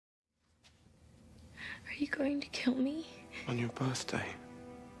Are you going to kill me? On your birthday?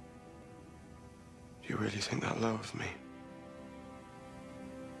 Do you really think that low of me?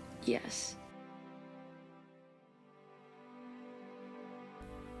 Yes.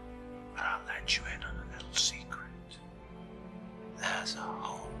 But I'll let you in on a little secret. There's a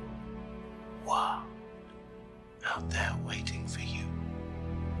whole world out there waiting for you.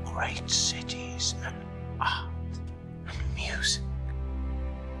 Great cities and art and music.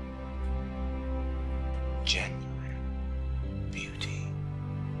 Genuine beauty.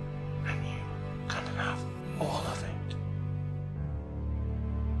 And you can have all of it.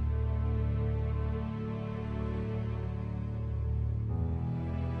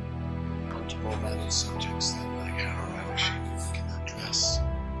 More about subjects than like how I wish you could look in that dress.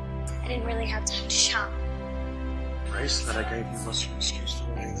 I didn't really have time to shop. Grace that I gave you was your excuse for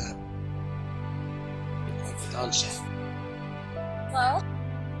wearing that. Like the dancing. Well,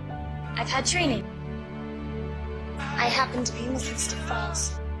 I've had training. I happen to be in Mystic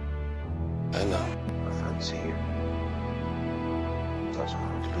Falls. I know. I fancy you. That's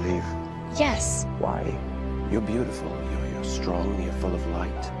hard to believe. Yes. Why? You're beautiful. You're strong. You're full of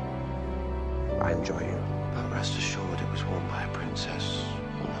light. I enjoy you. But rest assured it was worn by a princess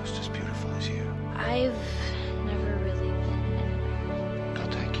almost as beautiful as you. I've never really been anywhere. I'll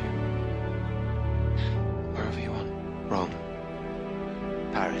take you. Wherever you want. Rome.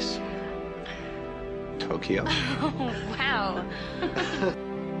 Paris. Tokyo. Oh, wow.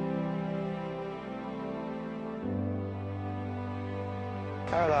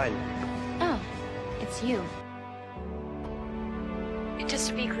 Caroline. Oh, it's you. Just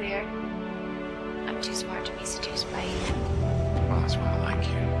to be clear, I'm too smart to be seduced by you. Well, that's why I like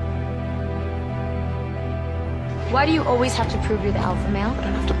you. Why do you always have to prove you're the alpha male? I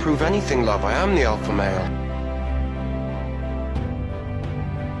don't have to prove anything, love. I am the alpha male.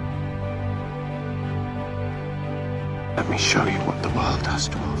 Let me show you what the world has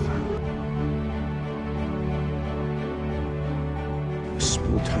to offer. A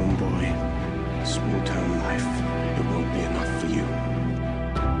small-town boy, a small-town life. It won't be enough for you.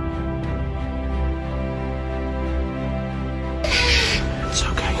 It's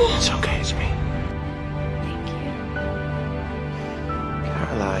okay. It's okay. It's me. Thank you.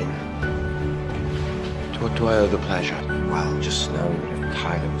 Caroline. To what do I owe the pleasure? Well, just know that if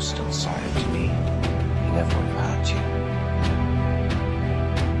Tyler was still silent to me, he never would have hurt you.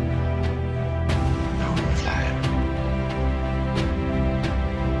 I wouldn't have let him.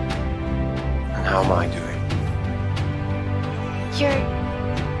 And how am I doing? You're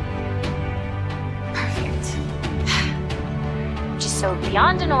perfect. Just so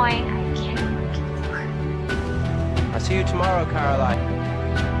beyond annoying, I can't even look at I'll see you tomorrow, Caroline.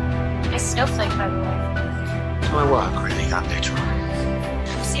 you. Nice snowflake, by the way. It's my work, really, that literal.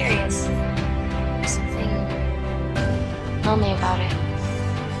 I'm serious. There's something lonely about it.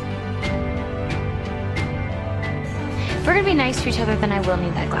 If we're gonna be nice to each other, then I will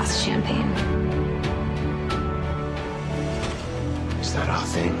need that glass of champagne. Is that our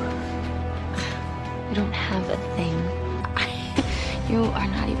thing? We don't have a thing. You are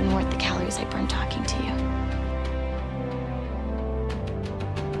not even worth the calories I burn talking to you.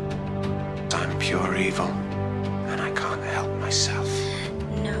 I'm pure evil, and I can't help myself.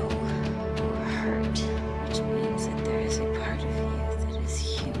 No, you hurt, which means that there is a part of you that is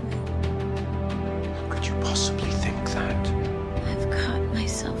human. How could you possibly think that? I've caught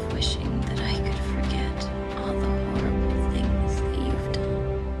myself wishing that I could forget all the horrible things that you've done.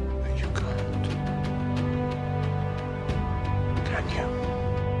 But you can't. Can you?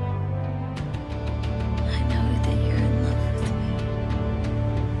 I know that you're in love with me.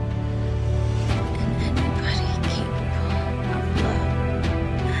 And anybody capable of love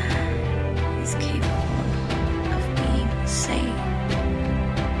is capable of being sane.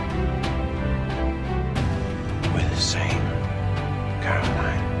 We're the same,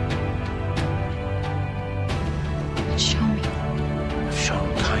 Caroline. Show me. I've shown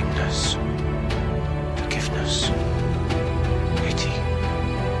kindness, forgiveness, pity.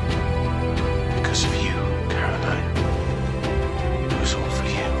 Because of you, Caroline. It was all for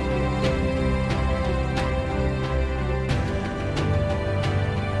you.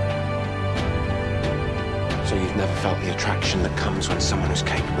 So you've never felt the attraction that comes when someone who's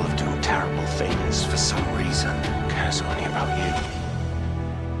capable of doing terrible things for some reason cares only about you?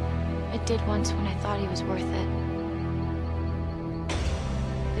 I did once when I thought he was worth it.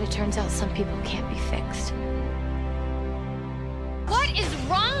 But it turns out some people can't be fixed. What is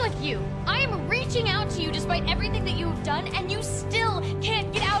wrong with you? I am reaching out to you despite everything that you have done, and you still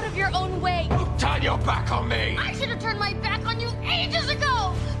can't get out of your own way. Turn your back on me! I should have turned my back on you ages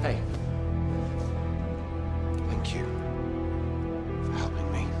ago! Hey.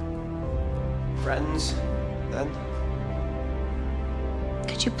 friends, then?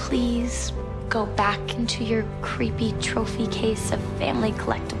 Could you please go back into your creepy trophy case of family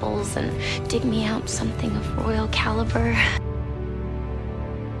collectibles and dig me out something of royal caliber?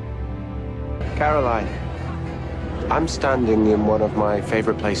 Caroline, I'm standing in one of my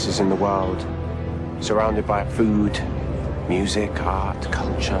favorite places in the world, surrounded by food, music, art,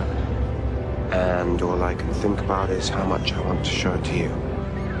 culture, and all I can think about is how much I want to show it to you.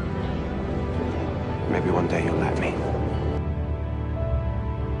 Maybe one day you'll let me.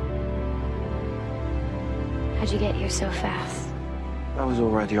 How'd you get here so fast? I was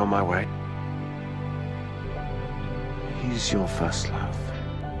already on my way. He's your first love.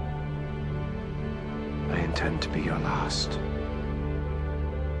 I intend to be your last.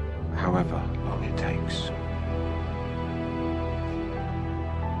 However long it takes.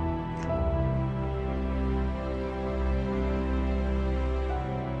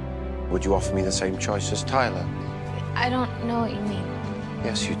 Would you offer me the same choice as Tyler? I don't know what you mean.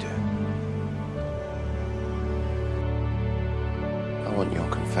 Yes, you do. I want your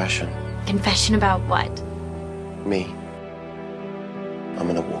confession. Confession about what? Me. I'm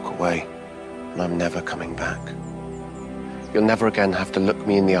gonna walk away, and I'm never coming back. You'll never again have to look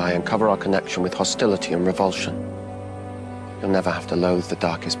me in the eye and cover our connection with hostility and revulsion. You'll never have to loathe the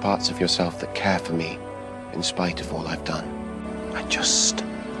darkest parts of yourself that care for me, in spite of all I've done. I just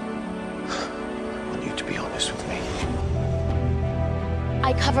want you to be honest with me.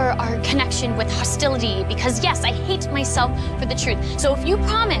 I cover our connection with hostility because, yes, I hate myself for the truth. So if you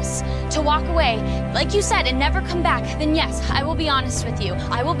promise to walk away, like you said, and never come back, then yes, I will be honest with you.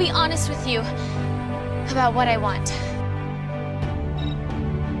 I will be honest with you about what I want.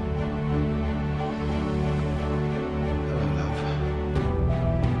 Hello, love.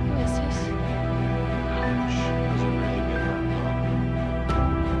 Who is this? Ouch. Has it really been that long?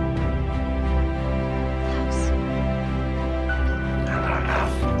 Klaus. Hello,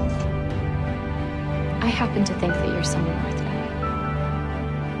 love. I happen to think that you're someone worth knowing.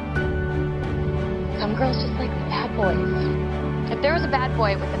 Some girls just like the bad boys. If there was a bad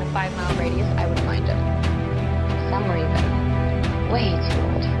boy within a 5-mile radius, I would find him. Some were even way too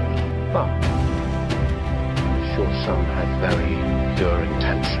old for me. Well, I'm sure some had very pure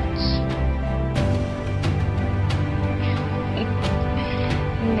intentions.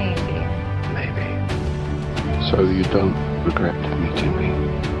 Maybe. Maybe. So you don't regret meeting me?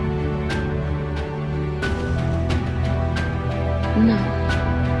 No.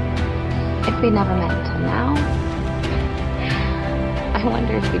 If we'd never met until now, I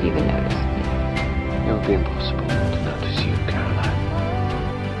wonder if you'd even notice me. It would be impossible to notice you, Caroline.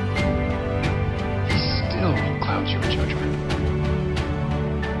 This still clouds your judgment.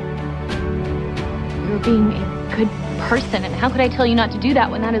 You were being a good person, and how could I tell you not to do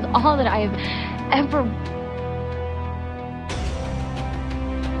that when that is all that I have ever...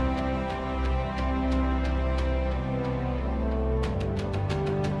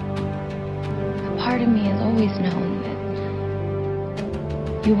 A part of me has always known that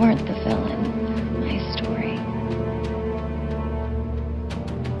you weren't the villain of my story.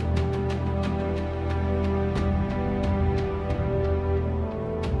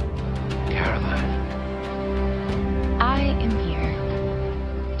 Caroline. I am here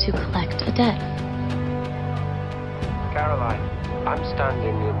to collect a debt. Caroline, I'm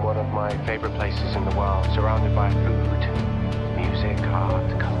standing in one of my favorite places in the world, surrounded by food, music,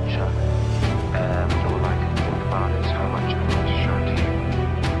 art, culture, and all I can think about is how much I want to show to you.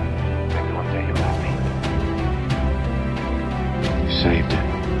 Maybe one day you'll let me. You saved it.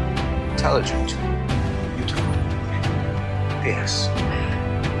 Intelligent, beautiful, fierce,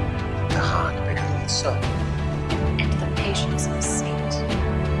 the heart bigger than the sun, And the patience of a saint.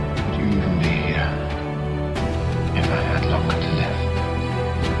 would you even be here if I had longer to live?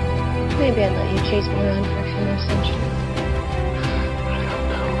 Maybe I'd let you chase me around for a few more centuries. I don't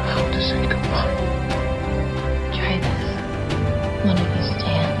know how to say goodbye. Try this. One of us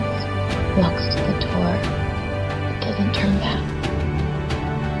stands, walks to the door, but doesn't turn back.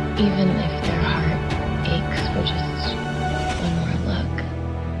 Even if their heart aches for just one more look,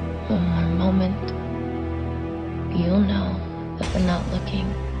 one more moment, you'll know that the not looking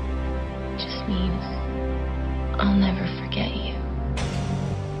just means I'll never forget you.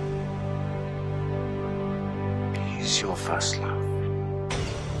 He's your first love.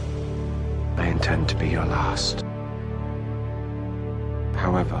 I intend to be your last.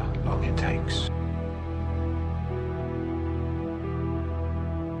 However long it takes.